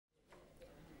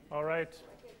All right.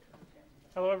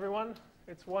 Hello, everyone.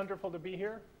 It's wonderful to be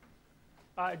here.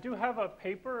 I do have a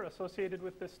paper associated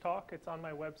with this talk. It's on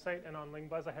my website and on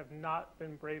LingBuzz. I have not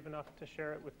been brave enough to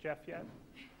share it with Jeff yet.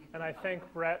 And I thank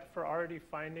Brett for already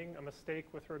finding a mistake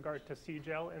with regard to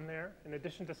CGEL in there, in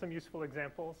addition to some useful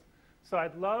examples. So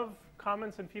I'd love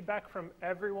comments and feedback from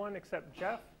everyone except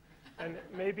Jeff. And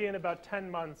maybe in about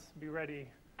 10 months, be ready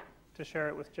to share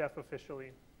it with Jeff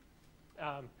officially.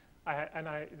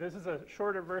 This is a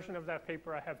shorter version of that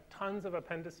paper. I have tons of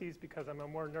appendices because I'm a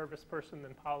more nervous person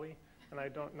than Polly, and I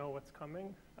don't know what's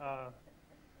coming.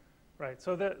 Right,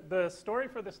 so the story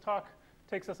for this talk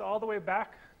takes us all the way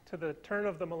back to the turn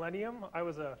of the millennium. I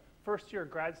was a first-year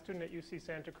grad student at UC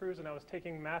Santa Cruz, and I was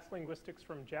taking math linguistics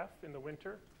from Jeff in the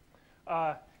winter.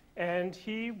 And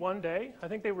he, one day, I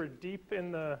think they were deep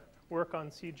in the work on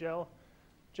CGEL,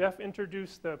 Jeff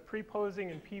introduced the preposing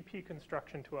and PP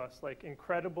construction to us. Like,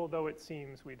 incredible though it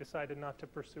seems, we decided not to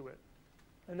pursue it.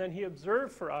 And then he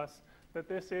observed for us that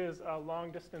this is a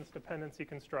long-distance dependency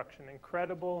construction.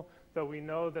 Incredible though we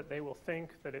know that they will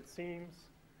think that it seems.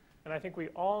 And I think we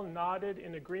all nodded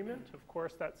in agreement. Of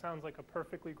course, that sounds like a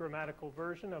perfectly grammatical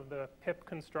version of the pip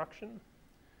construction.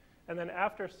 And then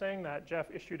after saying that, Jeff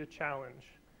issued a challenge.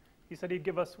 He said he'd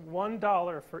give us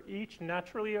 $1 for each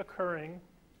naturally occurring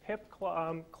pip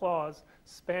clause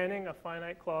spanning a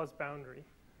finite clause boundary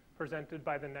presented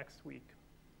by the next week.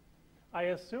 I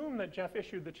assume that Jeff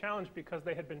issued the challenge because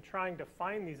they had been trying to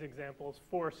find these examples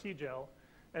for CGEL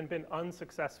and been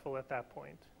unsuccessful at that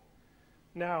point.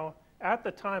 Now, at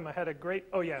the time, I had a great,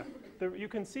 you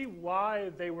can see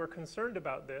why they were concerned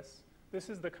about this. This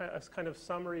is the kind of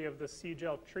summary of the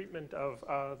CGEL treatment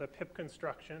of the pip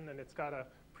construction, and it's got a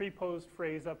preposed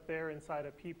phrase up there inside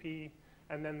a PP,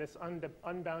 and then this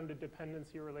unbounded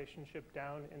dependency relationship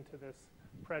down into this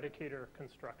predicator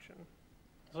construction.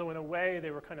 So in a way,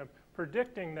 they were kind of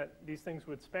predicting that these things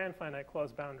would span finite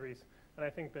clause boundaries, and I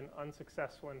think been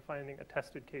unsuccessful in finding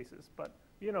attested cases. But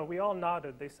you know, we all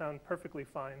nodded. They sound perfectly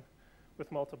fine with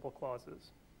multiple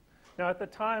clauses. Now, at the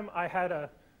time, I had a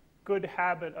good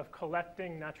habit of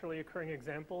collecting naturally occurring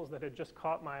examples that had just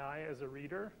caught my eye as a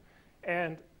reader.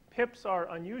 And pips are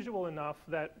unusual enough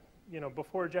that, you know,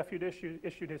 before Jeff had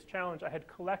issued his challenge, I had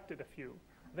collected a few.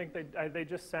 I think they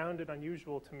just sounded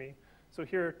unusual to me. So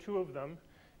here are two of them.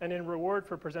 And in reward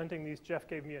for presenting these, Jeff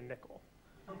gave me a nickel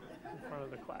in front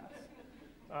of the class.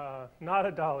 Not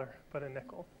 $1, but a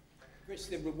nickel. Chris,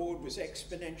 the reward was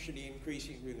exponentially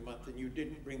increasing through the month, and you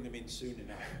didn't bring them in soon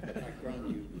enough. But I grant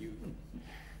you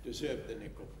deserved the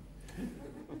nickel.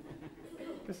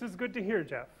 This is good to hear,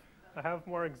 Jeff. I have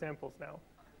more examples now.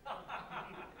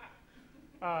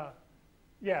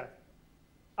 Yeah,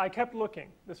 I kept looking.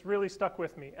 This really stuck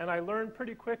with me. And I learned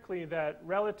pretty quickly that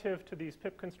relative to these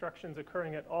pip constructions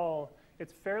occurring at all,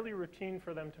 it's fairly routine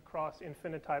for them to cross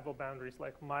infinitival boundaries,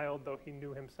 like mild though he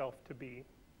knew himself to be.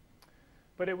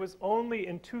 But it was only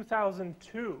in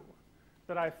 2002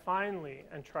 that I finally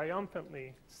and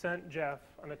triumphantly sent Jeff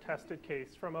an attested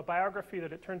case from a biography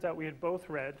that it turns out we had both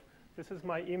read. This is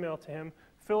my email to him.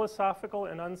 Philosophical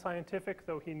and unscientific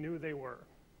though he knew they were.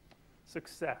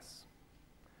 Success.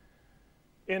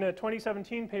 In a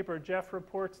 2017 paper, Jeff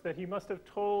reports that he must have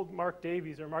told Mark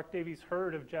Davies, or Mark Davies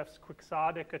heard of Jeff's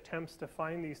quixotic attempts to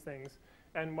find these things,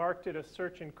 and Mark did a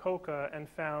search in COCA and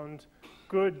found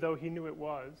good though he knew it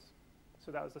was.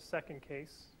 So that was the second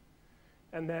case.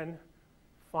 And then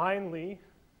finally,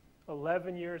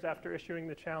 11 years after issuing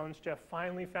the challenge, Jeff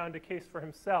finally found a case for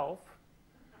himself.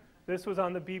 This was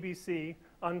on the BBC,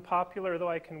 unpopular though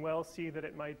I can well see that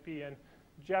it might be. And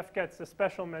Jeff gets a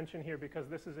special mention here because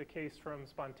this is a case from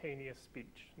spontaneous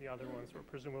speech. The other ones were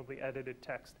presumably edited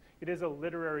text. It is a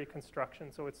literary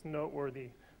construction, so it's noteworthy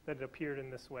that it appeared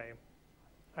in this way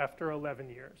after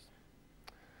 11 years.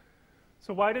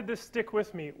 So why did this stick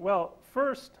with me? Well,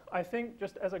 first, I think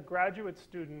just as a graduate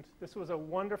student, this was a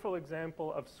wonderful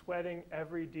example of sweating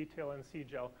every detail in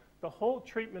CGEL. The whole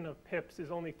treatment of pips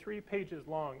is only 3 pages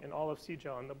long in all of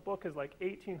CGEL, and the book is like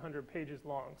 1,800 pages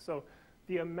long. So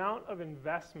the amount of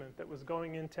investment that was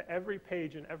going into every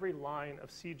page and every line of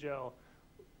CGEL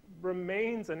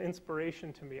remains an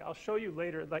inspiration to me. I'll show you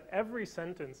later, like every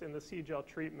sentence in the CGEL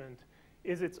treatment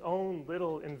is its own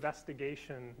little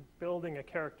investigation, building a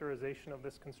characterization of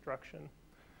this construction.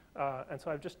 And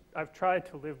so I've tried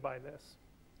to live by this.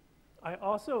 I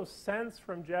also sense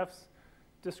from Jeff's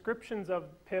descriptions of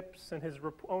pips and his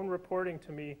own reporting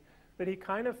to me that he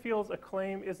kind of feels a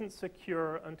claim isn't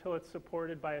secure until it's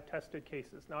supported by attested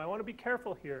cases. Now, I want to be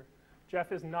careful here.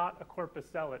 Jeff is not a corpus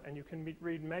zealot, and you can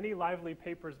read many lively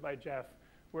papers by Jeff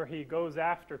where he goes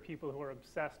after people who are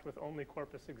obsessed with only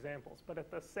corpus examples. But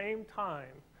at the same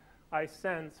time, I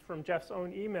sense from Jeff's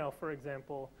own email, for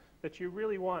example, that you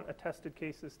really want attested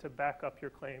cases to back up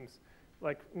your claims.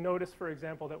 Like, notice, for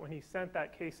example, that when he sent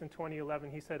that case in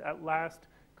 2011, he said, at last,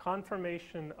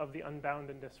 confirmation of the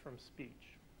unboundedness from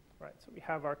speech. Right, so we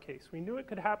have our case. We knew it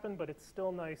could happen, but it's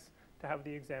still nice to have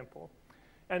the example.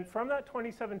 And from that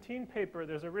 2017 paper,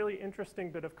 there's a really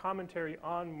interesting bit of commentary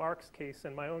on Mark's case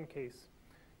and my own case.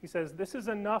 He says, this is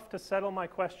enough to settle my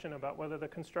question about whether the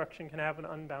construction can have an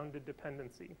unbounded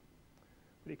dependency.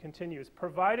 But he continues,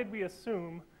 provided we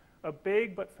assume a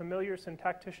big but familiar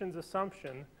syntactician's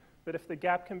assumption that if the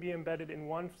gap can be embedded in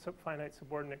one finite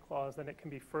subordinate clause, then it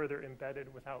can be further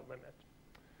embedded without limit.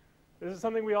 This is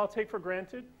something we all take for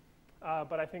granted,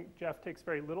 but I think Jeff takes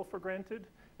very little for granted,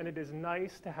 and it is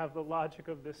nice to have the logic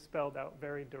of this spelled out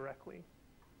very directly.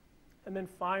 And then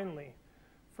finally,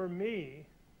 for me,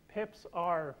 pips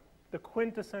are the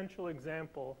quintessential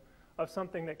example of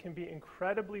something that can be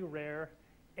incredibly rare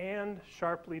and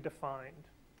sharply defined.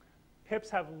 Pips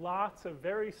have lots of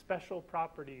very special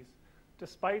properties,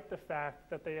 despite the fact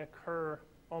that they occur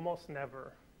almost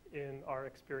never in our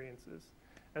experiences.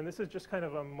 And this is just kind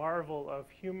of a marvel of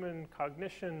human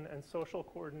cognition and social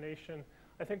coordination.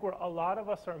 I think a lot of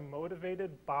us are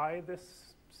motivated by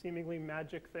this seemingly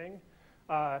magic thing.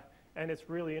 And it's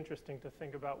really interesting to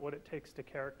think about what it takes to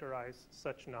characterize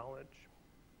such knowledge.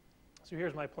 So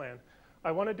here's my plan.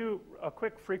 I want to do a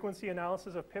quick frequency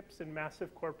analysis of pips in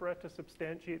massive corpora to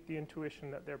substantiate the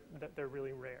intuition that they're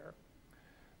really rare.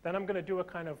 Then I'm going to do a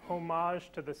kind of homage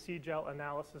to the CGEL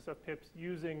analysis of pips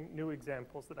using new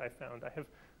examples that I found. I have,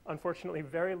 unfortunately,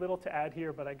 very little to add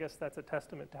here, but I guess that's a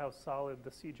testament to how solid the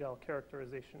CGEL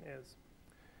characterization is.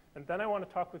 And then I want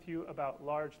to talk with you about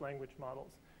large language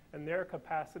models and their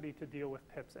capacity to deal with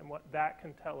pips and what that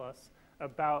can tell us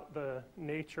about the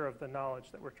nature of the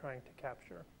knowledge that we're trying to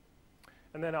capture.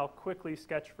 And then I'll quickly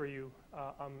sketch for you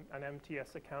an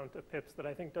MTS account of pips that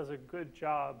I think does a good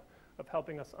job of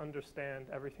helping us understand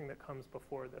everything that comes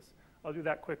before this. I'll do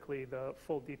that quickly. The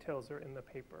full details are in the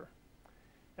paper.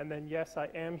 And then, yes, I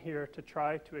am here to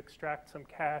try to extract some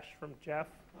cash from Jeff.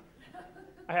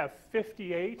 I have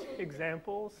 58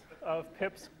 examples of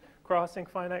pips crossing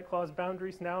finite clause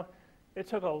boundaries. Now, it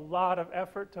took a lot of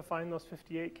effort to find those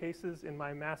 58 cases in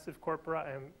my massive corpora.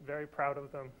 I am very proud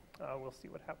of them. We'll see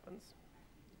what happens.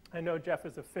 I know Jeff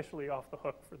is officially off the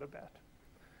hook for the bet.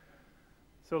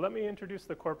 So let me introduce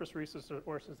the corpus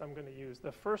resources I'm going to use.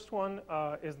 The first one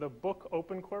is the book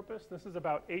open corpus. This is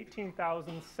about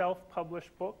 18,000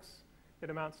 self-published books. It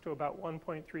amounts to about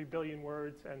 1.3 billion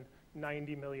words and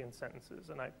 90 million sentences.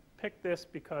 And I picked this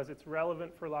because it's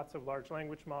relevant for lots of large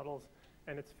language models,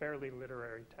 and it's fairly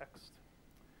literary text.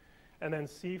 And then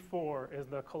C4 is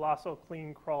the colossal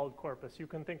clean crawled corpus. You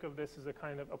can think of this as a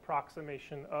kind of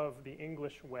approximation of the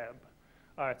English web.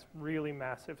 It's really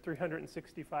massive,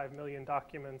 365 million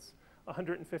documents,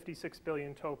 156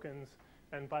 billion tokens,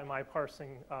 and by my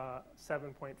parsing,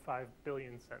 7.5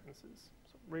 billion sentences.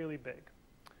 So really big.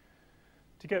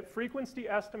 To get frequency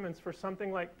estimates for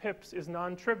something like pips is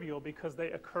non-trivial because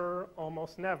they occur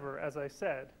almost never, as I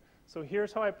said. So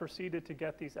here's how I proceeded to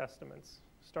get these estimates.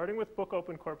 Starting with book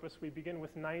open corpus, we begin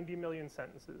with 90 million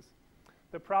sentences.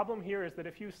 The problem here is that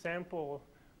if you sample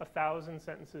 1,000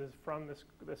 sentences from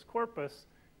this corpus,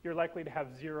 you're likely to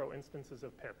have 0 instances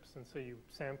of pips. And so you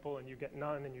sample and you get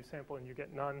none, and you sample and you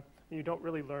get none, and you don't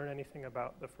really learn anything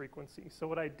about the frequency. So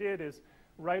what I did is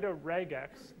write a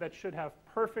regex that should have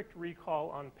perfect recall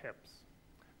on pips.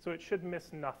 So it should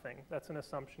miss nothing. That's an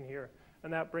assumption here.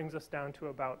 And that brings us down to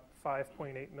about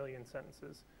 5.8 million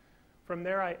sentences. From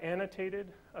there, I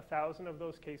annotated 1,000 of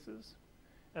those cases,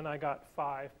 and I got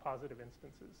 5 positive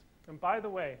instances. And by the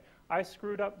way, I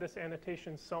screwed up this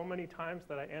annotation so many times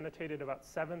that I annotated about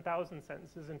 7,000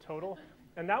 sentences in total.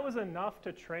 And that was enough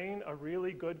to train a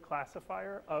really good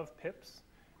classifier of pips.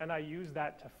 And I used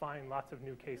that to find lots of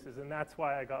new cases. And that's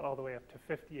why I got all the way up to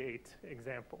 58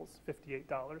 examples,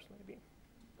 $58 maybe.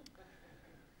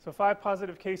 So 5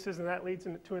 positive cases, and that leads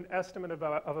to an estimate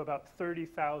of about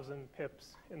 30,000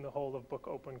 pips in the whole of book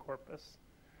open corpus.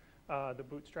 The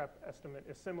bootstrap estimate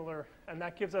is similar, and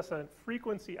that gives us a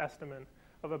frequency estimate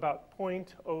of about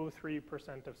 0.03%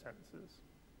 of sentences.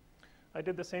 I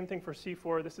did the same thing for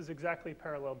C4. This is exactly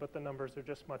parallel, but the numbers are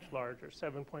just much larger.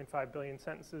 7.5 billion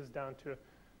sentences down to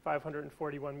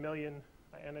 541 million.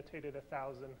 I annotated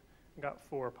 1,000 and got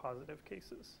 4 positive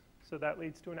cases. So that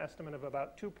leads to an estimate of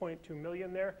about 2.2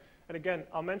 million there. And again,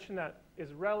 I'll mention that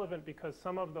is relevant because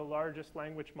some of the largest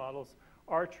language models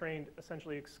are trained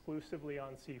essentially exclusively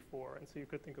on C4. And so you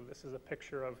could think of this as a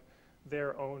picture of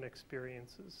their own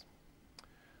experiences.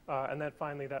 And then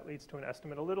finally, that leads to an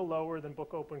estimate a little lower than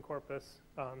book open corpus,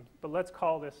 but let's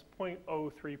call this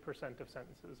 0.03% of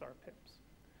sentences are PIPs.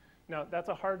 Now, that's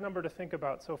a hard number to think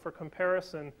about, so for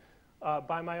comparison,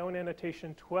 by my own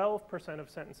annotation, 12% of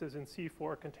sentences in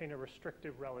C4 contain a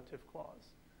restrictive relative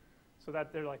clause. So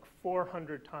that they're like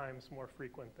 400 times more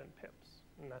frequent than PIPs,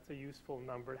 and that's a useful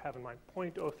number to have in mind.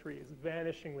 0.03 is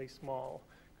vanishingly small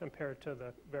compared to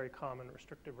the very common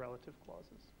restrictive relative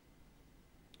clauses.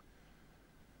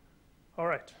 All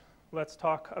right, let's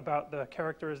talk about the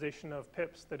characterization of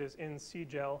PIPs that is in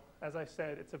CGEL. As I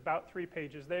said, it's about 3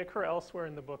 pages. They occur elsewhere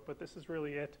in the book, but this is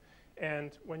really it.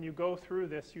 And when you go through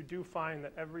this, you do find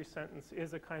that every sentence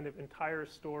is a kind of entire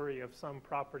story of some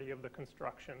property of the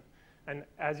construction. And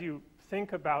as you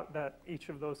think about that, each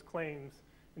of those claims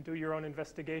and do your own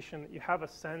investigation, you have a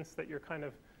sense that you're kind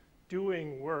of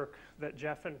doing work that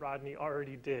Jeff and Rodney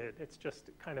already did. It's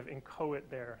just kind of inchoate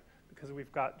there because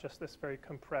we've got just this very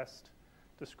compressed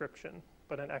description,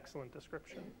 but an excellent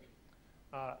description.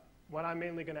 What I'm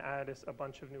mainly going to add is a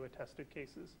bunch of new attested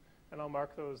cases, and I'll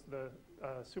mark those. The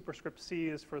superscript C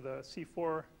is for the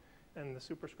C4, and the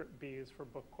superscript B is for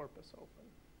book corpus open.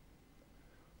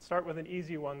 Start with an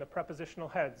easy one, the prepositional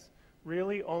heads.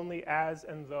 Really only as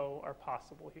and though are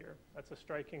possible here. That's a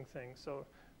striking thing. So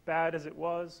bad as it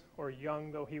was, or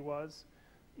young though he was.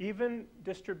 Even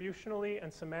distributionally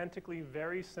and semantically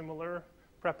very similar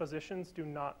prepositions do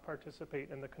not participate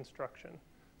in the construction.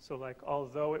 So like,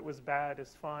 although it was bad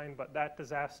is fine, but that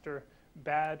disaster,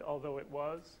 bad although it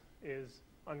was, is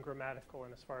ungrammatical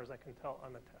and as far as I can tell,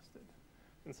 unattested.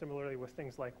 And similarly with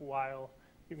things like while,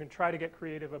 you can try to get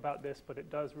creative about this, but it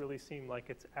does really seem like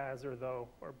it's as or though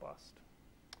or bust.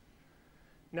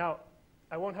 Now,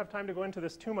 I won't have time to go into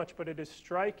this too much, but it is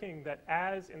striking that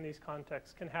as in these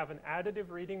contexts can have an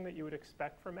additive reading that you would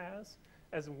expect from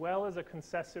as well as a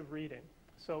concessive reading.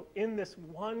 So in this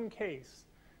one case,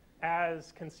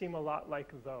 as can seem a lot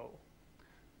like though,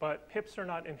 but PIPs are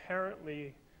not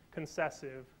inherently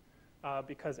concessive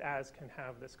because as can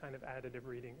have this kind of additive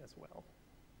reading as well.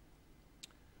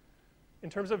 In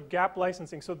terms of gap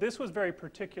licensing, so this was very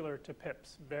particular to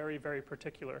PIPs, very, very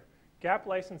particular. Gap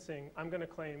licensing, I'm going to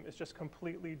claim, is just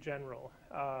completely general.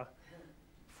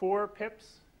 For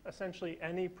PIPs, essentially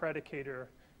any predicator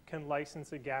can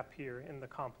license a gap here in the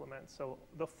complement. So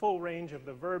the full range of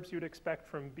the verbs you'd expect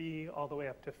from be all the way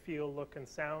up to feel, look, and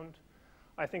sound.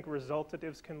 I think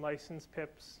resultatives can license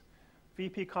PIPs.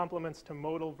 VP complements to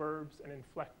modal verbs and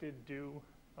inflected do.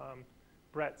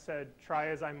 Brett said, try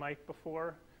as I might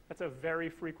before. That's a very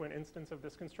frequent instance of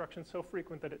this construction, so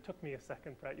frequent that it took me a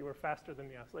second, Brett. You were faster than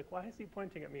me. I was like, why is he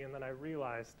pointing at me? And then I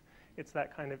realized it's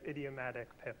that kind of idiomatic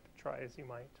PIP, try as you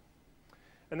might.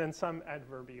 And then some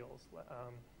adverbials.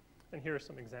 And here are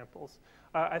some examples.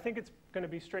 I think it's going to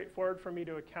be straightforward for me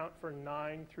to account for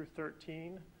 9 through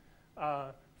 13.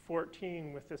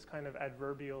 14 with this kind of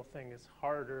adverbial thing is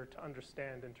harder to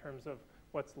understand in terms of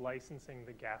what's licensing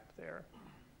the gap there.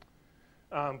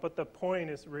 But the point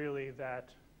is really that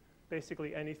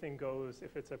basically anything goes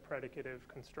if it's a predicative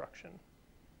construction.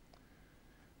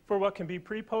 For what can be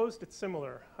preposed, it's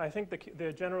similar. I think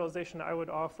the generalization I would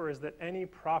offer is that any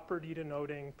property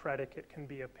denoting predicate can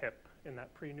be a PIP in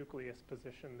that pre-nucleus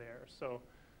position there. So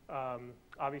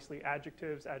obviously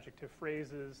adjectives, adjective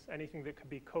phrases, anything that could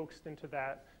be coaxed into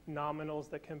that, nominals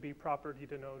that can be property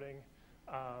denoting,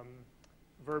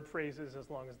 verb phrases as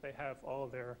long as they have all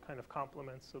of their kind of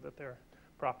complements so that they're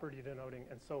property denoting,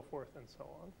 and so forth and so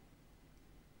on.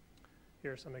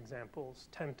 Here are some examples.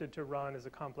 Tempted to run is a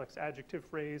complex adjective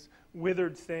phrase.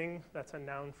 Withered thing, that's a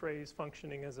noun phrase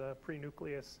functioning as a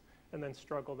pre-nucleus. And then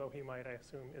struggle, though he might, I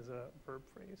assume, is a verb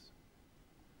phrase.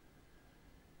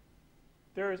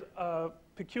 There is a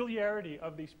peculiarity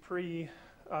of these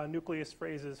pre-nucleus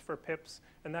phrases for PIPs,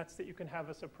 and that's that you can have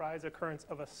a surprise occurrence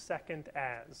of a second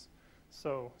as.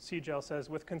 So CGEL says,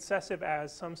 with concessive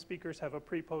as, some speakers have a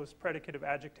preposed predicative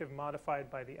adjective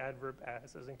modified by the adverb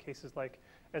as in cases like,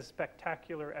 as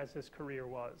spectacular as his career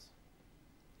was.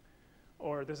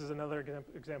 Or this is another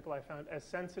example I found, as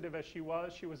sensitive as she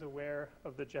was aware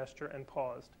of the gesture and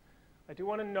paused. I do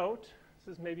want to note,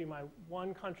 this is maybe my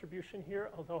one contribution here,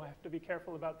 although I have to be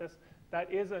careful about this,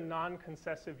 that is a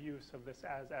non-concessive use of this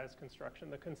as construction.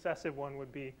 The concessive one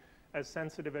would be, as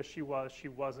sensitive as she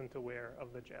wasn't aware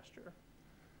of the gesture.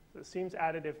 So it seems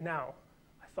additive now.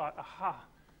 I thought, aha,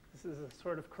 this is a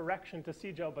sort of correction to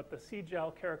CGEL, but the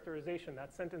CGEL characterization,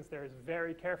 that sentence there is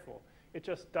very careful. It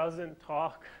just doesn't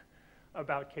talk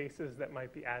about cases that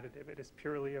might be additive. It is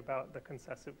purely about the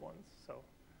concessive ones. So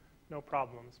no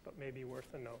problems, but maybe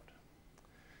worth a note.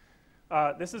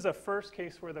 This is a first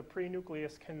case where the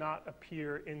pre-nucleus cannot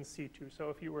appear in situ. So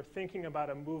if you were thinking about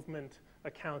a movement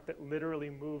account that literally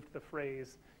moved the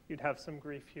phrase, you'd have some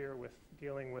grief here with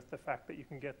dealing with the fact that you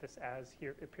can get this as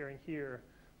here, appearing here,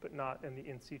 but not in the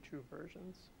in situ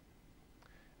versions.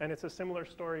 And it's a similar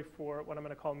story for what I'm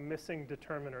going to call missing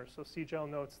determiners. So CGL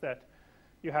notes that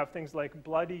you have things like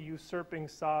bloody usurping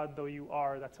sod though you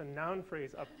are. That's a noun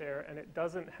phrase up there, and it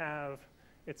doesn't have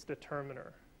its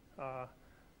determiner.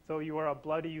 Though you are a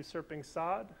bloody usurping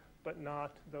sod, but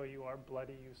not though you are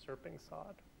bloody usurping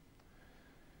sod.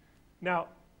 Now,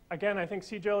 again, I think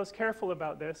CGL is careful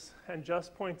about this and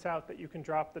just points out that you can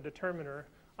drop the determiner.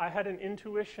 I had an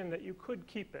intuition that you could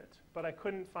keep it, but I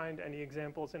couldn't find any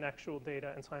examples in actual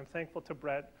data, and so I'm thankful to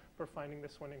Brett for finding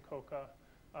this one in Coca,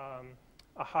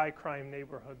 a high crime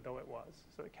neighborhood though it was,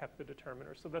 so it kept the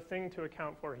determiner. So the thing to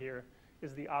account for here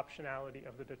is the optionality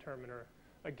of the determiner.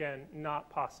 Again, not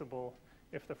possible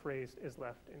if the phrase is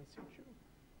left in situ.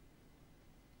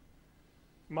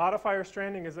 Modifier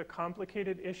stranding is a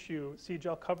complicated issue.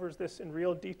 CGL covers this in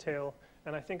real detail,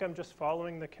 and I think I'm just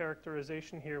following the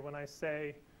characterization here when I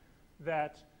say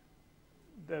that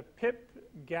the pip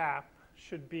gap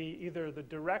should be either the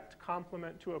direct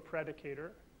complement to a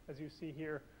predicator, as you see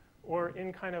here, or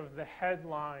in kind of the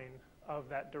headline of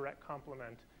that direct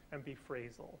complement and be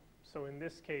phrasal. So in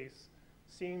this case,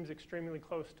 seems extremely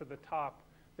close to the top.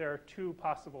 There are two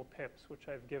possible pips, which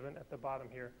I've given at the bottom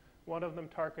here. One of them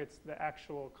targets the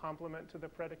actual complement to the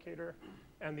predicator,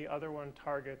 and the other one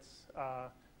targets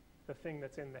the thing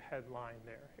that's in the headline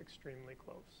there, extremely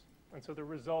close. And so the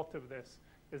result of this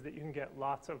is that you can get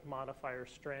lots of modifier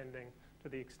stranding to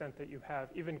the extent that you have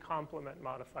even complement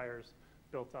modifiers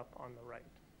built up on the right.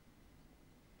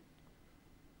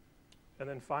 And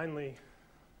then finally,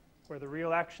 where the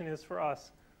real action is for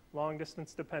us,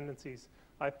 long-distance dependencies.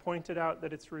 I pointed out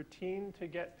that it's routine to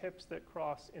get pips that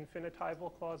cross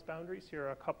infinitival clause boundaries. Here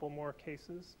are a couple more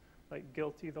cases, like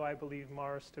guilty, though I believe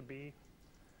Mars to be.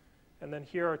 And then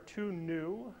here are two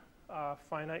new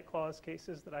finite clause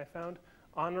cases that I found.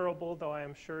 Honorable, though I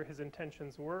am sure his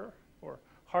intentions were, or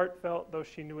heartfelt, though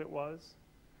she knew it was,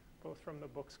 both from the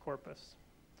book's corpus.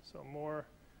 So more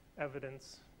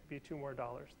evidence, maybe $2 more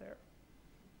there.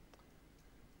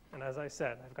 And as I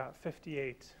said, I've got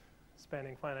 58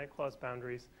 spanning finite clause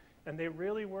boundaries, and they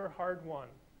really were hard won.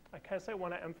 I guess I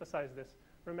want to emphasize this.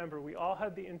 Remember, we all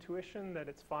had the intuition that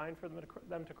it's fine for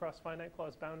them to cross finite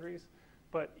clause boundaries,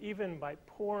 but even by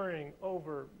poring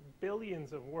over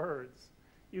billions of words,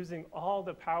 using all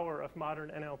the power of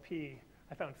modern NLP,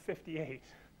 I found 58.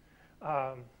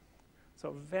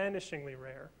 So vanishingly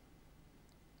rare.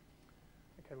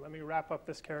 Okay, let me wrap up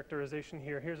this characterization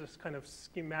here. Here's this kind of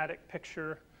schematic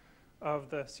picture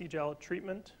of the CGL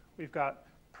treatment. We've got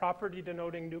property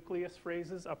denoting nucleus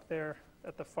phrases up there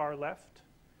at the far left.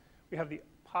 We have the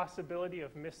possibility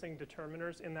of missing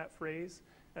determiners in that phrase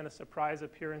and a surprise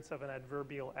appearance of an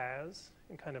adverbial as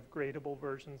in kind of gradable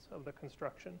versions of the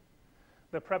construction.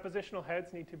 The prepositional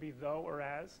heads need to be though or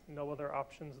as, no other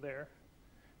options there.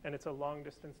 And it's a long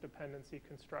distance dependency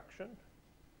construction.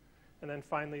 And then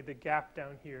finally, the gap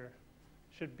down here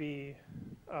should be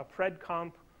a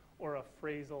predcomp or a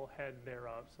phrasal head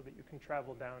thereof so that you can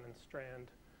travel down and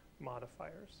strand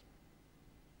modifiers.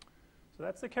 So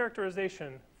that's the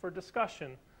characterization. For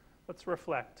discussion, let's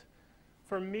reflect.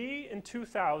 For me in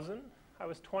 2000, I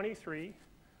was 23.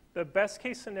 The best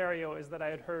case scenario is that I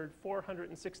had heard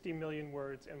 460 million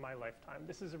words in my lifetime.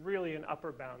 This is really an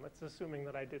upper bound. That's assuming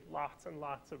that I did lots and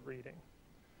lots of reading.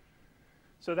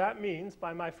 So that means,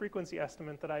 by my frequency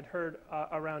estimate, that I'd heard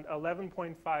around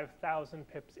 11.5 thousand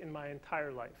pips in my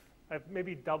entire life. I've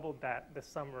maybe doubled that this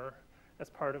summer as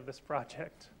part of this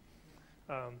project.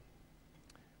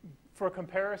 For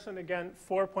comparison, again,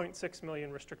 4.6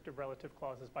 million restrictive relative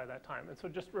clauses by that time. And so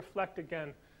just reflect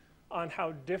again on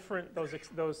how different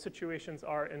those situations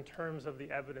are in terms of the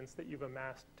evidence that you've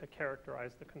amassed to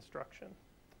characterize the construction.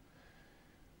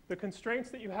 The constraints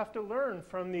that you have to learn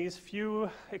from these few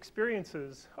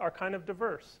experiences are kind of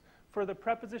diverse. For the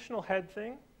prepositional head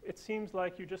thing, it seems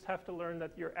like you just have to learn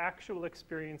that your actual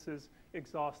experiences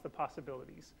exhaust the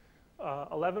possibilities.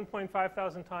 11.5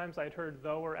 thousand times I'd heard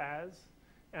though or as,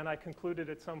 and I concluded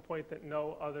at some point that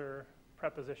no other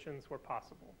prepositions were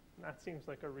possible. And that seems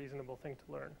like a reasonable thing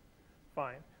to learn.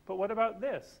 Fine. But what about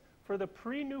this? For the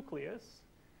pre-nucleus,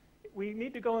 we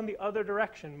need to go in the other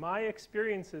direction. My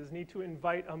experiences need to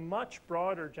invite a much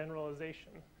broader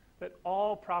generalization that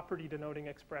all property denoting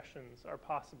expressions are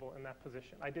possible in that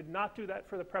position. I did not do that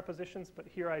for the prepositions, but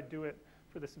here I do it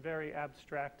for this very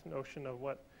abstract notion of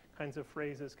what kinds of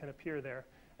phrases can appear there.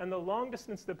 And the long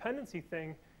distance dependency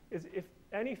thing is, if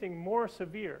anything, more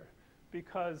severe.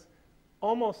 because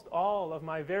almost all of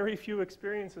my very few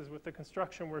experiences with the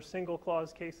construction were single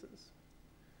clause cases.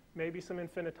 Maybe some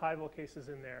infinitival cases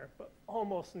in there, but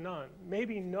almost none,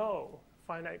 maybe no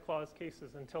finite clause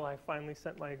cases until I finally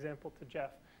sent my example to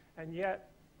Jeff. And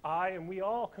yet, I and we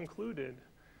all concluded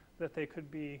that they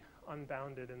could be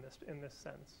unbounded in this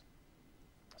sense.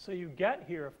 So you get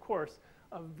here, of course,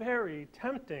 a very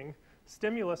tempting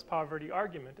stimulus poverty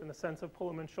argument in the sense of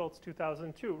Pullman-Schultz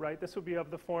 2002, right? This would be of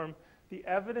the form, the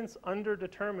evidence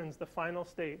underdetermines the final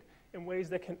state in ways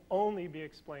that can only be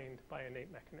explained by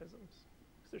innate mechanisms.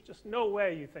 There's just no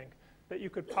way, you think, that you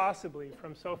could possibly,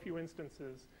 from so few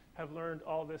instances, have learned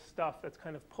all this stuff that's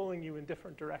kind of pulling you in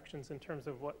different directions in terms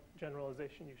of what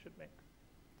generalization you should make.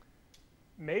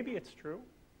 Maybe it's true.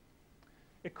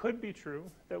 It could be true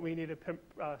that we need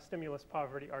a stimulus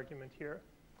poverty argument here.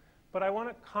 But I want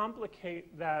to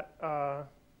complicate that,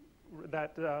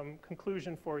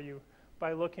 conclusion for you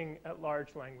by looking at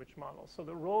large language models. So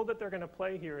the role that they're going to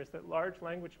play here is that large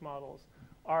language models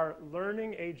are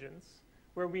learning agents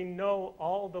where we know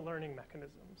all the learning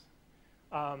mechanisms.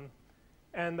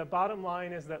 And the bottom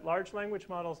line is that large language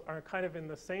models are kind of in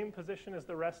the same position as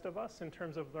the rest of us in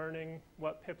terms of learning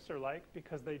what pips are like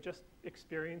because they just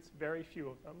experience very few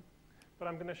of them. But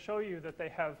I'm going to show you that they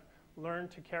have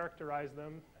learned to characterize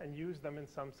them and use them in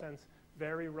some sense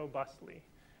very robustly.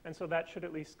 And so that should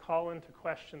at least call into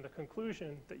question the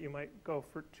conclusion that you might go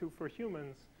for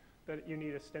humans, that you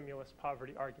need a stimulus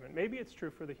poverty argument. Maybe it's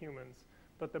true for the humans,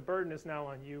 but the burden is now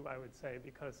on you, I would say,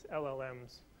 because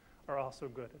LLMs are also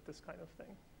good at this kind of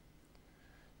thing.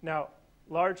 Now,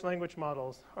 large language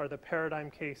models are the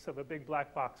paradigm case of a big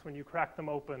black box. When you crack them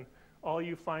open, all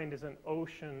you find is an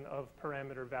ocean of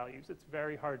parameter values. It's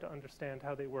very hard to understand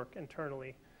how they work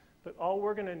internally. But all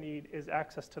we're going to need is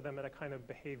access to them at a kind of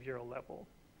behavioral level.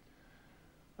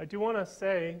 I do want to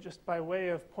say, just by way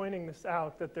of pointing this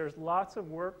out, that there's lots of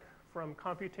work from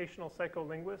computational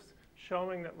psycholinguists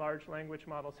showing that large language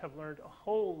models have learned a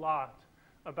whole lot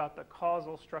about the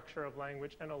causal structure of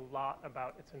language and a lot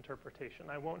about its interpretation.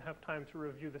 I won't have time to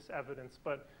review this evidence,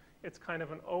 but it's kind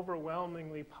of an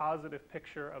overwhelmingly positive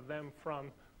picture of them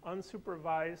from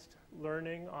unsupervised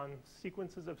learning on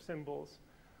sequences of symbols,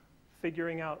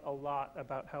 figuring out a lot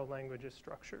about how language is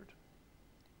structured.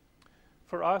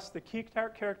 For us, the key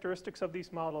characteristics of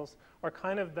these models are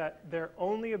kind of that their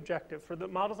only objective, for the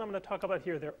models I'm going to talk about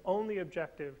here, their only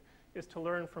objective is to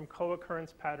learn from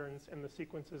co-occurrence patterns in the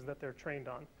sequences that they're trained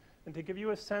on. And to give you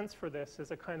a sense for this,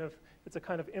 it's a kind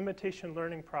of imitation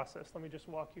learning process. Let me just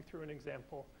walk you through an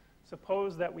example.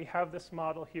 Suppose that we have this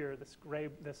model here, this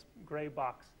gray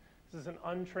box. This is an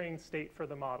untrained state for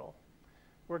the model.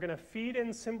 We're going to feed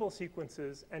in symbol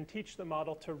sequences and teach the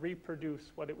model to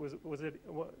reproduce what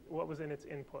was in its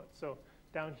input. So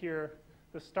down here,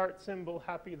 the start symbol,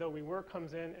 happy though we were,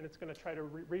 comes in, and it's going to try to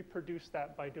reproduce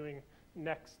that by doing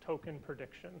next token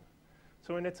prediction.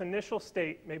 So in its initial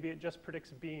state, maybe it just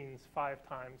predicts beans 5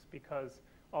 times because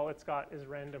all it's got is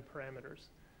random parameters.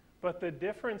 But the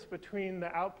difference between the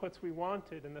outputs we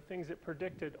wanted and the things it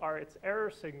predicted are its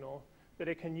error signal that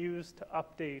it can use to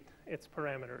update its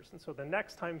parameters. And so the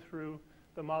next time through,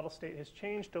 the model state has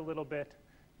changed a little bit.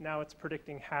 Now it's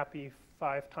predicting happy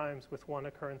 5 times with 1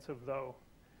 occurrence of though.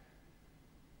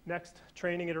 Next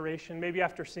training iteration, maybe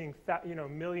after seeing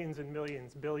millions and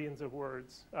millions, billions of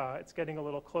words, it's getting a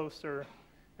little closer,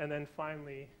 and then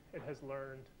finally it has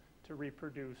learned to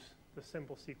reproduce the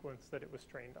symbol sequence that it was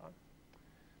trained on.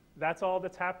 That's all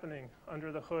that's happening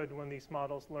under the hood when these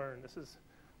models learn. This is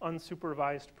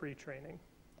unsupervised pre-training.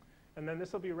 And then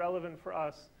this will be relevant for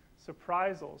us,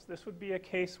 surprisals. This would be a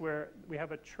case where we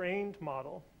have a trained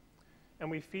model, and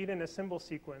we feed in a symbol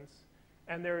sequence,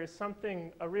 and there is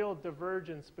a real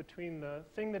divergence between the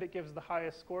thing that it gives the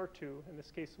highest score to, in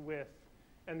this case width,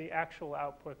 and the actual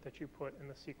output that you put in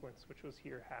the sequence, which was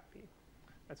here happy.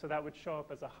 And so that would show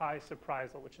up as a high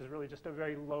surprisal, which is really just a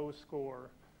very low score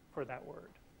for that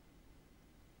word.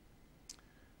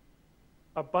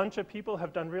 A bunch of people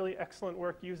have done really excellent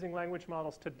work using language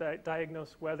models to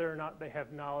diagnose whether or not they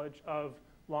have knowledge of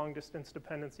long-distance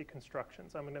dependency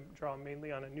constructions. I'm going to draw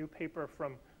mainly on a new paper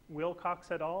from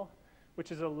Wilcox et al.,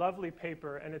 which is a lovely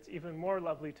paper, and it's even more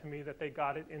lovely to me that they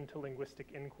got it into linguistic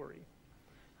inquiry,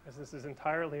 as this is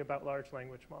entirely about large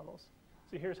language models.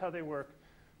 So here's how they work.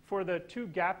 For the 2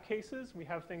 gap cases, we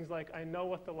have things like, I know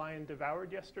what the lion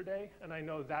devoured yesterday, and I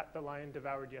know that the lion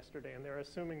devoured yesterday. And they're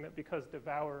assuming that because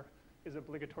devour is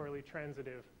obligatorily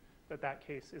transitive, that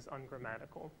case is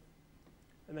ungrammatical.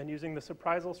 And then using the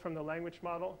surprisals from the language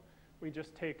model, we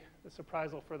just take the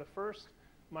surprisal for the first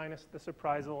minus the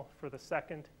surprisal for the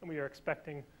second, and we are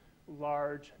expecting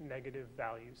large negative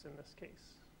values in this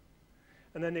case.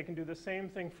 And then they can do the same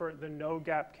thing for the no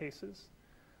gap cases.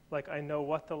 Like I know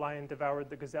what the lion devoured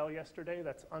the gazelle yesterday,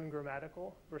 that's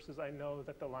ungrammatical, versus I know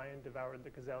that the lion devoured the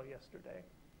gazelle yesterday.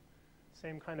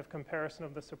 Same kind of comparison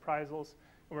of the surprisals,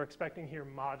 and we're expecting here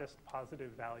modest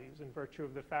positive values in virtue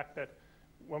of the fact that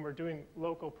when we're doing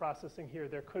local processing here,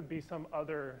 there could be some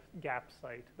other gap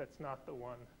site that's not the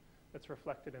one that's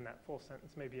reflected in that full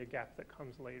sentence, maybe a gap that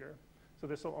comes later. So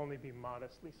this will only be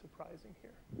modestly surprising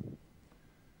here.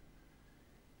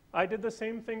 I did the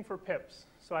same thing for pips.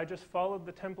 So I just followed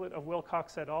the template of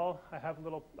Wilcox et al. I have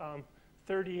little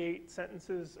 38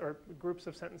 sentences or groups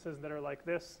of sentences that are like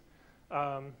this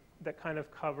that kind of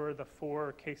cover the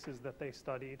 4 cases that they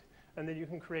studied. And then you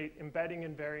can create embedding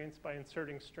invariants by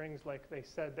inserting strings like they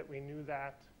said that we knew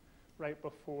that right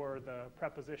before the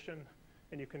preposition.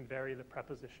 And you can vary the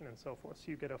preposition and so forth. So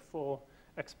you get a full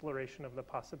exploration of the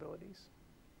possibilities.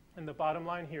 And the bottom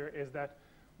line here is that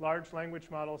large language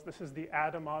models, this is the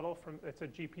ADA model, it's a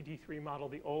GPT-3 model,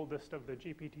 the oldest of the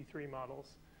GPT-3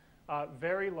 models.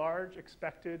 Very large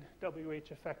expected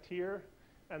WH effect here,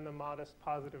 and the modest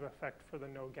positive effect for the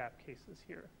no gap cases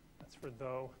here. That's for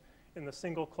though. In the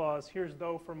single clause, here's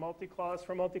though for multi-clause.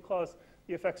 For multi-clause,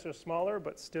 the effects are smaller,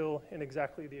 but still in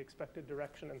exactly the expected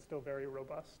direction and still very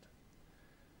robust.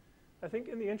 I think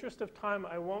in the interest of time,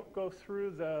 I won't go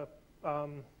through the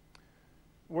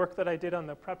work that I did on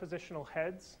the prepositional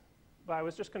heads, but I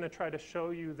was just going to try to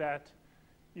show you that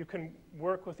you can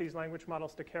work with these language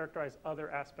models to characterize other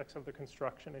aspects of the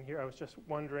construction. And here I was just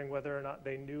wondering whether or not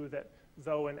they knew that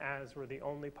though and as were the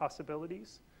only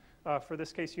possibilities. For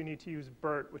this case, you need to use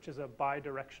BERT, which is a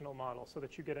bidirectional model, so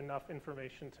that you get enough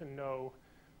information to know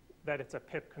that it's a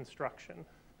pip construction.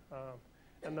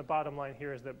 And the bottom line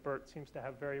here is that BERT seems to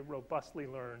have very robustly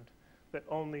learned that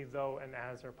only though and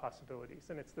as are possibilities.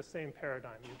 And it's the same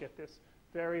paradigm. You get this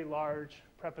very large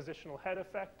prepositional head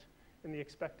effect in the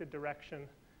expected direction,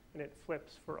 and it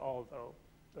flips for all though,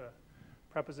 the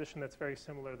preposition that's very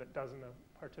similar that doesn't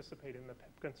participate in the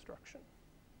pip construction.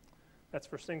 That's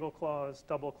for single clause,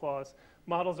 double clause.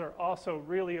 Models are also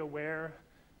really aware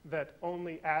that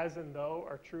only as and though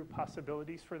are true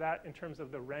possibilities for that in terms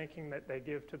of the ranking that they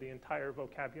give to the entire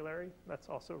vocabulary. That's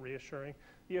also reassuring.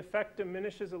 The effect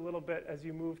diminishes a little bit as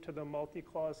you move to the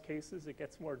multi-clause cases. It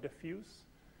gets more diffuse,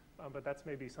 but that's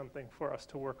maybe something for us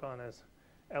to work on as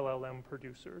LLM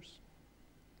producers.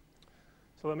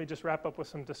 So let me just wrap up with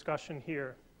some discussion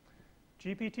here.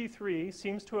 GPT-3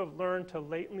 seems to have learned to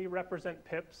latently represent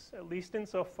pips, at least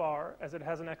insofar as it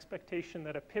has an expectation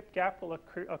that a pip gap will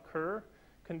occur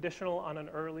conditional on an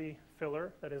early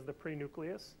filler, that is the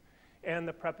pre-nucleus, and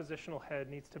the prepositional head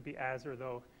needs to be as or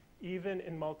though, even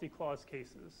in multi-clause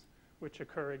cases, which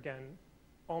occur, again,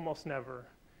 almost never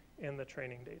in the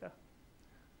training data.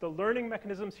 The learning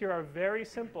mechanisms here are very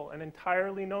simple and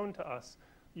entirely known to us.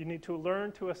 You need to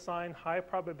learn to assign high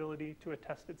probability to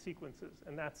attested sequences,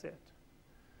 and that's it.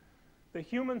 The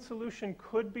human solution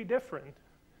could be different,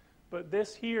 but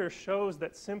this here shows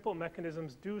that simple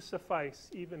mechanisms do suffice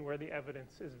even where the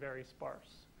evidence is very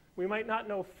sparse. We might not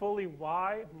know fully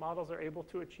why models are able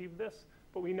to achieve this,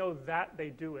 but we know that they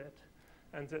do it.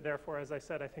 And therefore, as I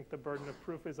said, I think the burden of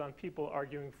proof is on people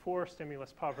arguing for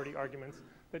stimulus poverty arguments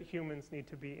that humans need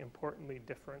to be importantly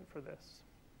different for this.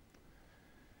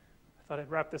 I thought I'd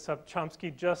wrap this up.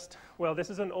 Chomsky well, this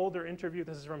is an older interview.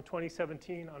 This is from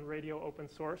 2017 on Radio Open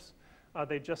Source.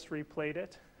 They just replayed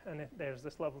it, and there's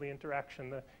this lovely interaction.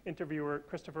 The interviewer,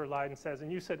 Christopher Lydon, says,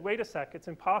 and you said, wait a sec, it's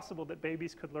impossible that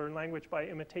babies could learn language by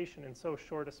imitation in so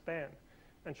short a span.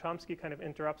 And Chomsky kind of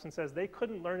interrupts and says, they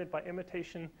couldn't learn it by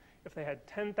imitation if they had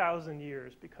 10,000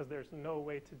 years, because there's no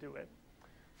way to do it.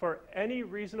 For any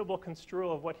reasonable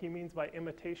construal of what he means by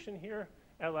imitation here,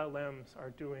 LLMs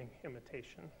are doing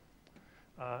imitation.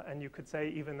 And you could say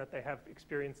even that they have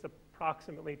experienced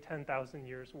approximately 10,000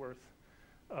 years worth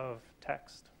of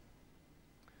text.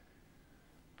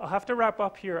 I'll have to wrap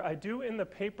up here. I do in the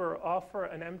paper offer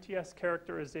an MTS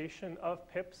characterization of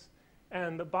pips,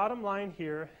 and the bottom line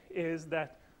here is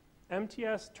that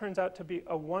MTS turns out to be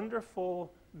a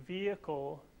wonderful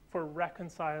vehicle for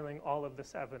reconciling all of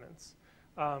this evidence.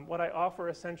 What I offer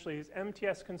essentially is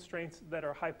MTS constraints that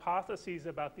are hypotheses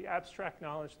about the abstract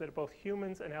knowledge that both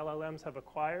humans and LLMs have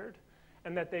acquired,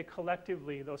 and that they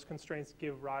collectively, those constraints,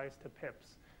 give rise to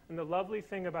pips. And the lovely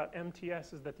thing about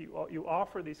MTS is that you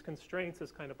offer these constraints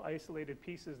as kind of isolated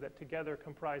pieces that together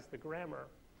comprise the grammar.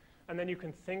 And then you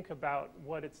can think about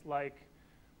what it's like,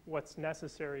 what's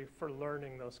necessary for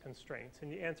learning those constraints. And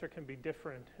the answer can be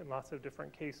different in lots of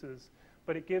different cases,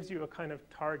 but it gives you a kind of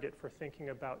target for thinking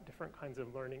about different kinds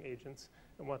of learning agents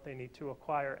and what they need to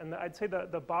acquire. And I'd say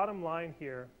the bottom line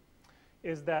here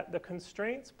is that the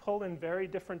constraints pull in very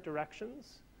different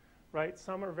directions, right?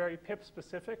 Some are very pip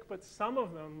specific, but some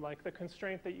of them, like the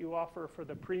constraint that you offer for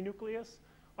the pre-nucleus,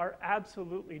 are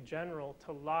absolutely general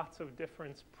to lots of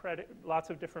different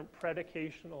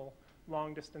predicational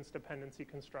long-distance dependency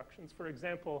constructions. For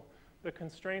example, the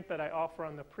constraint that I offer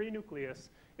on the pre-nucleus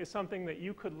is something that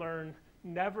you could learn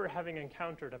never having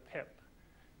encountered a pip.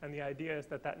 And the idea is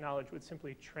that that knowledge would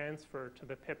simply transfer to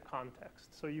the pip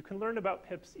context. So you can learn about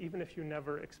pips even if you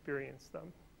never experience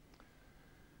them.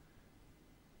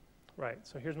 Right,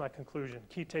 so here's my conclusion.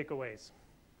 Key takeaways.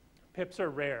 Pips are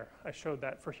rare. I showed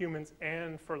that for humans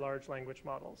and for large language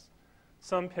models.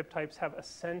 Some pip types have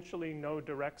essentially no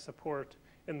direct support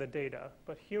in the data,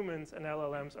 but humans and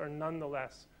LLMs are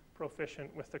nonetheless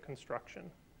proficient with the construction.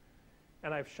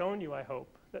 And I've shown you, I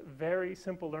hope, that very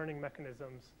simple learning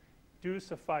mechanisms do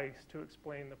suffice to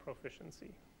explain the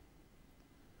proficiency.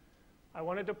 I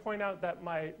wanted to point out that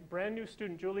my brand new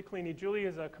student, Julie Collini, Julie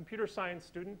is a computer science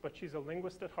student, but she's a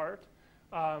linguist at heart.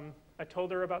 I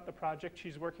told her about the project.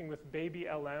 She's working with Baby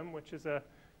LM, which is a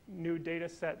new data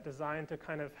set designed to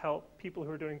kind of help people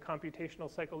who are doing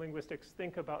computational psycholinguistics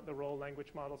think about the role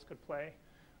language models could play.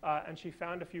 And she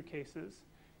found a few cases.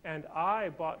 And I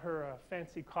bought her a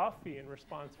fancy coffee in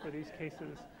response for these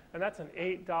cases. And that's an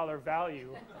 $8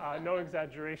 value, no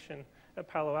exaggeration, at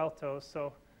Palo Alto.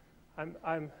 So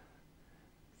I'm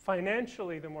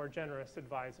financially the more generous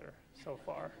advisor so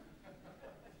far.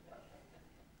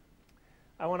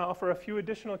 I want to offer a few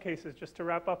additional cases just to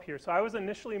wrap up here. So I was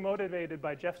initially motivated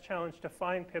by Jeff's challenge to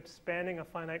find pips spanning a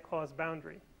finite clause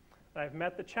boundary. I've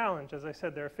met the challenge. As I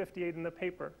said, there are 58 in the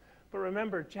paper. But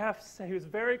remember, Jeff said he was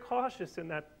very cautious in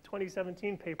that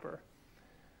 2017 paper.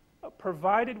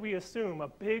 Provided we assume a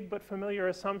big but familiar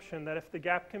assumption that if the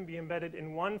gap can be embedded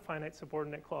in one finite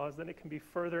subordinate clause, then it can be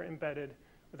further embedded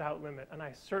without limit. And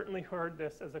I certainly heard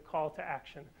this as a call to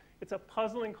action. It's a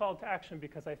puzzling call to action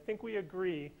because I think we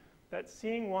agree that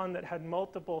seeing one that had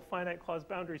multiple finite clause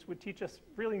boundaries would teach us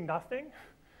really nothing.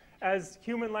 As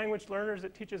human language learners,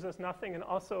 it teaches us nothing, and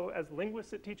also as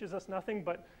linguists, it teaches us nothing,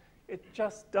 but it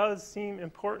just does seem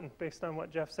important based on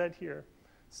what Jeff said here.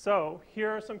 So here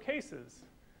are some cases.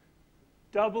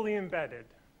 Doubly embedded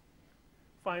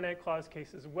finite clause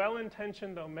cases.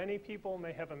 Well-intentioned, though many people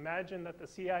may have imagined that the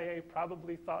CIA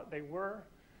probably thought they were,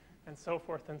 and so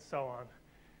forth and so on.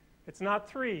 It's not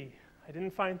 3. I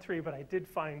didn't find 3, but I did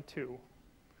find 2.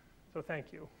 So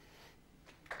thank you.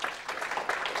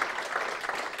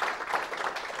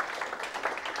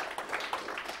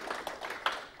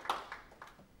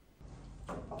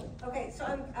 Okay, so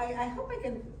I hope I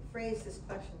can phrase this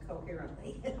question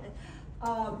coherently.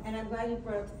 And I'm glad you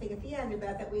brought up the thing at the end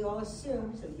about that we all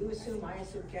assume, so you assume, I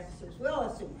assume, Jeff assumes, we all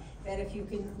assume that if you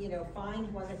can,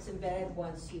 find one that's embedded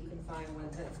once, you can find one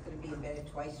that's going to be embedded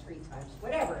twice, 3 times,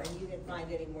 whatever, and you didn't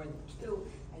find any more than 2,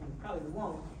 and you probably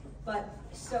won't. But,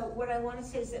 so what I want to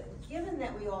say is that given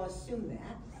that we all assume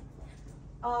that,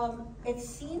 it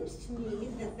seems to me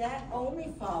that that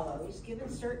only follows, given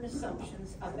certain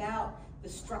assumptions about the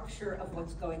structure of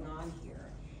what's going on here.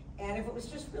 And if it was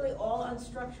just really all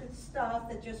unstructured stuff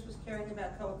that just was caring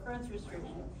about co-occurrence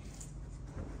restriction,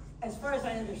 as far as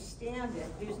I understand it,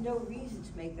 there's no reason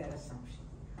to make that assumption.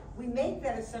 We make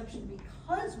that assumption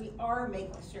because we are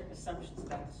making certain assumptions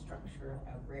about the structure of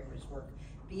how grammars work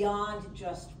beyond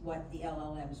just what the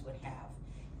LLMs would have.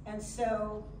 And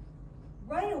so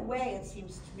right away, it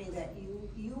seems to me that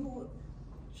you,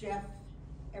 Jeff,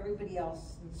 everybody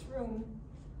else in this room,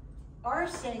 are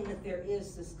saying that there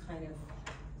is this kind of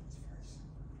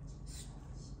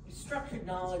structured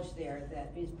knowledge there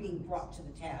that is being brought to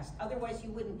the task. Otherwise,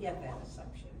 you wouldn't get that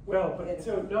assumption. Well, but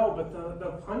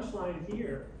the punchline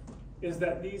here is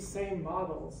that these same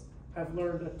models have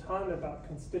learned a ton about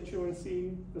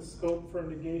constituency, the scope for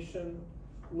negation,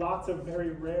 lots of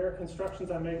very rare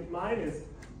constructions. I mean, mine is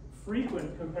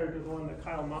frequent compared to the one that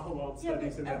Kyle Mahowald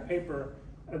studies in that paper.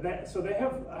 So they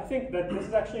have, I think that this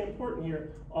is actually important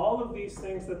here. All of these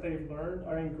things that they've learned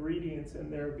are ingredients in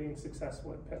their being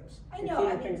successful at PIPs,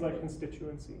 including things like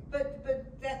constituency. But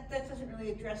that doesn't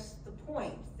really address the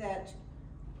point that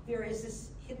there is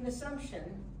this hidden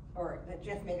assumption, or that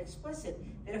Jeff made explicit,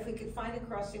 that if we could find it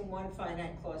crossing one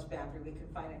finite clause boundary, we could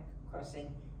find it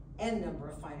crossing n number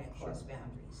of finite clause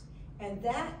boundaries. And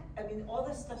that, I mean, all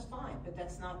this stuff's fine, but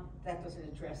that doesn't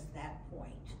address that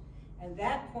point. And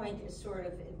that point is sort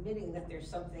of admitting that there's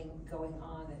something going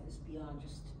on that is beyond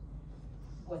just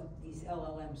what these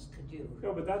LLMs could do.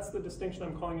 No, but that's the distinction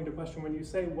I'm calling into question. When you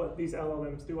say what these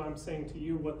LLMs do, I'm saying to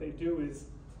you what they do is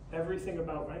everything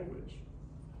about language.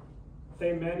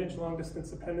 They manage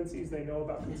long-distance dependencies. They know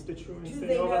about constituents. Do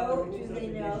they know the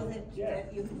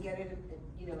that you can get it,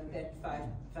 embed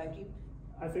 5 deep?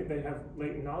 I think they have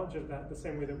latent knowledge of that the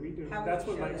same way that we do. How That's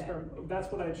would what you my show experiment.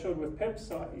 That's what I showed with pips.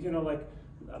 So like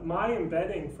my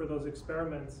embedding for those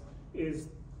experiments is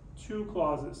 2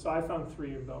 clauses. So I found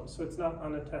 3 of those. So it's not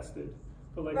unattested.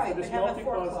 But like right, for this but how about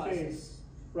 4 multi-clause clauses? case,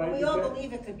 right? Well, we all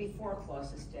believe it could be 4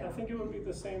 clauses down. I think it would be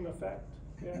the same effect.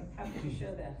 Yeah. How could you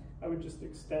show that? I would just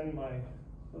extend my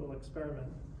little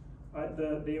experiment.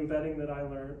 The embedding that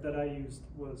I used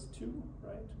was 2,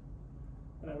 right?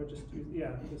 And I would just use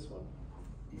this one.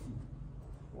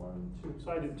 1, 2.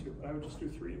 So I did 2. I would just do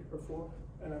 3 or 4,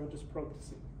 and I would just probe to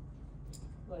see.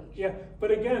 Yeah, but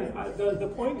again,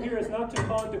 the point here is not to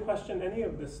call into question any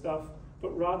of this stuff,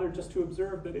 but rather just to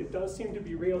observe that it does seem to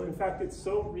be real. In fact, it's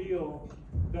so real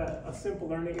that a simple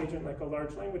learning agent like a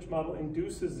large language model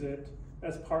induces it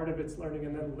as part of its learning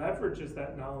and then leverages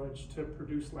that knowledge to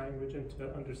produce language and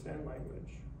to understand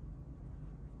language.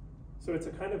 So it's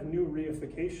a kind of new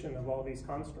reification of all these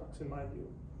constructs, in my view.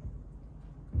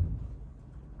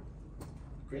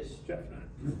 Chris? Jeff?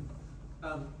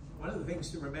 One of the things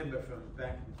to remember from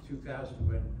back in 2000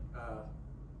 when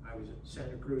I was at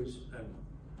Santa Cruz and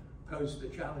posed the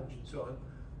challenge and so on,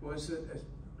 was that,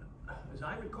 as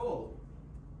I recall,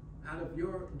 out of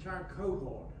your entire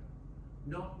cohort,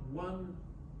 not one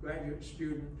graduate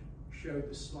student showed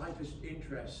the slightest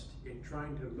interest in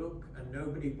trying to look, and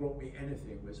nobody brought me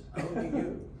anything. It was only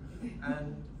you.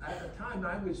 And at the time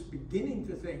I was beginning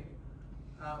to think,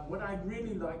 what I'd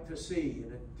really like to see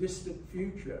in a distant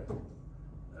future,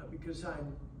 because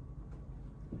I'm,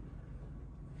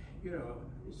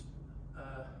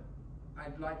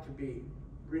 I'd like to be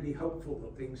really hopeful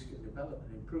that things can develop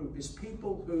and improve, is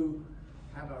people who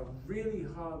have a really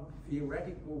hard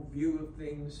theoretical view of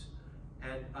things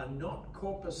and are not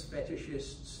corpus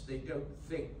fetishists. They don't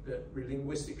think that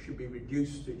linguistics should be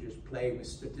reduced to just play with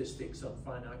statistics on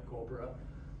finite corpora,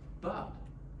 but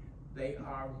they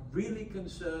are really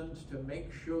concerned to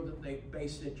make sure that they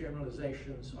base their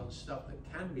generalizations on stuff that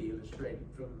can be illustrated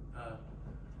from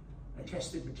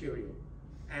attested material.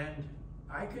 And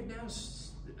I could now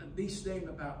at least name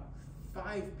about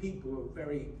 5 people who are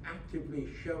very actively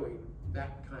showing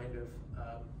that kind of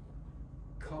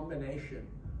combination.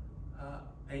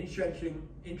 And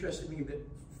interestingly,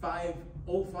 that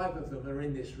all 5 of them are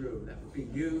in this room. That would be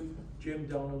you, Jim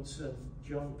Donaldson,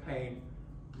 John Payne,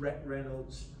 Brett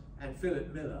Reynolds, and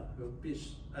Philip Miller, who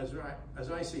is, as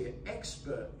I see it,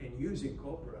 expert in using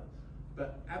corpora,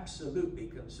 but absolutely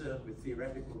concerned with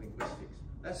theoretical linguistics.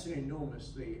 That's an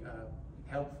enormously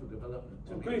helpful development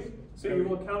to me. Great. So you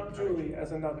will count Julie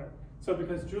as another. So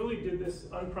because Julie did this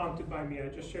unprompted by me, I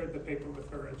just shared the paper with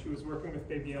her, and she was working with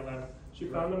Baby LM. She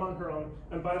found them on her own.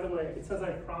 And by the way, it says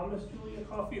I promised Julie a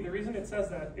coffee. The reason it says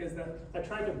that is that I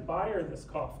tried to buy her this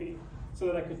coffee so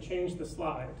that I could change the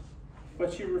slide.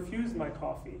 But she refused my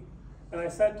coffee. And I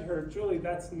said to her, Julie,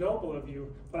 that's noble of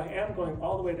you, but I am going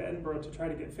all the way to Edinburgh to try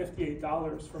to get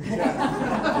 $58 from Jeff.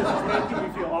 This is making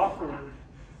me feel awkward.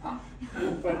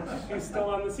 But she's still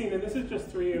on the scene, and this is just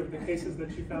 3 of the cases that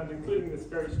she found, including this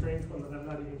very strange one that I'm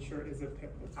not even sure is a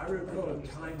pip. I recall a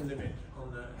time limit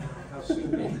on how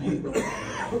soon you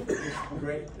It's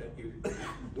great that you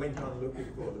went on looking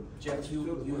for them. Jeff, you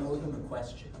owe him a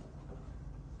question.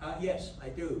 Yes, I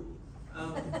do.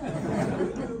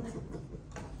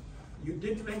 You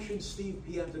did mention Steve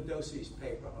Piantadosi's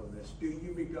paper on this. Do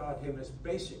you regard him as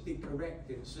basically correct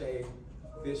in saying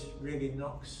this really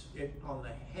knocks it on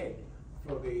the head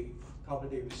for the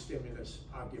poverty with stimulus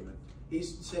argument? He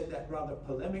said that rather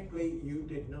polemically. You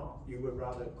did not. You were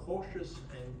rather cautious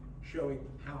and showing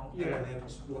how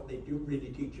LLMs, what they do really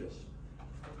teach us.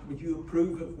 Would you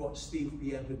approve of what Steve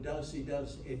Piantadosi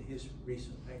does in his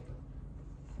recent paper?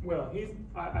 Well,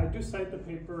 I do cite the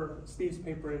paper, Steve's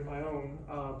paper in my own,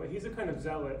 but he's a kind of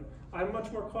zealot. I'm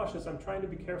much more cautious. I'm trying to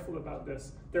be careful about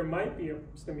this. There might be a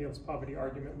stimulus poverty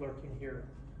argument lurking here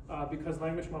because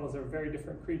language models are very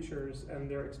different creatures and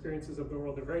their experiences of the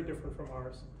world are very different from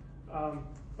ours.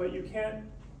 But you can't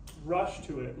rush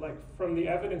to it. Like from the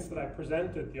evidence that I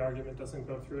presented, the argument doesn't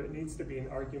go through. It needs to be an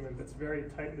argument that's very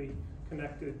tightly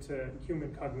connected to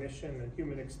human cognition and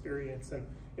human experience, and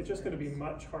it's just going to be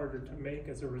much harder to make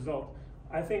as a result.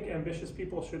 I think ambitious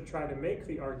people should try to make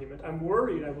the argument. I'm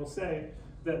worried, I will say,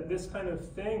 that this kind of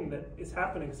thing that is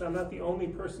happening, because I'm not the only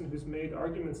person who's made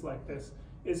arguments like this,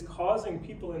 is causing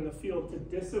people in the field to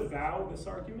disavow this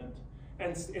argument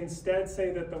and instead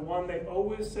say that the one they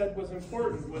always said was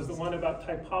important was the one about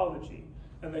typology.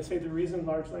 And they say the reason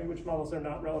large language models are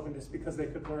not relevant is because they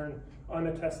could learn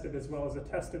unattested as well as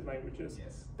attested languages.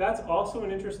 Yes. That's also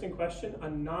an interesting question, a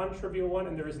non-trivial one,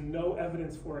 and there is no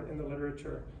evidence for it in the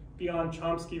literature beyond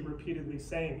Chomsky repeatedly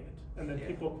saying it and then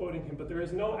people quoting him, but there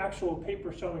is no actual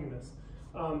paper showing this.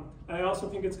 And I also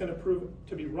think it's going to prove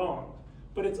to be wrong.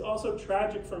 But it's also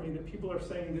tragic for me that people are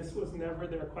saying this was never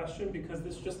their question, because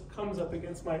this just comes up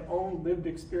against my own lived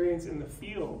experience in the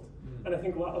field. And I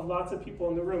think of lots of people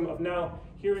in the room of now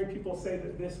hearing people say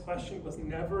that this question was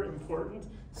never important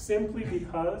simply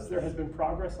because there has been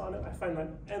progress on it. I find that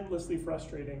endlessly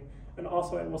frustrating. And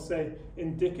also, I will say,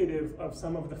 indicative of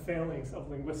some of the failings of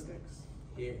linguistics.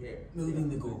 Here, here. Moving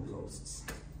the goalposts.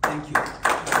 Thank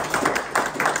you.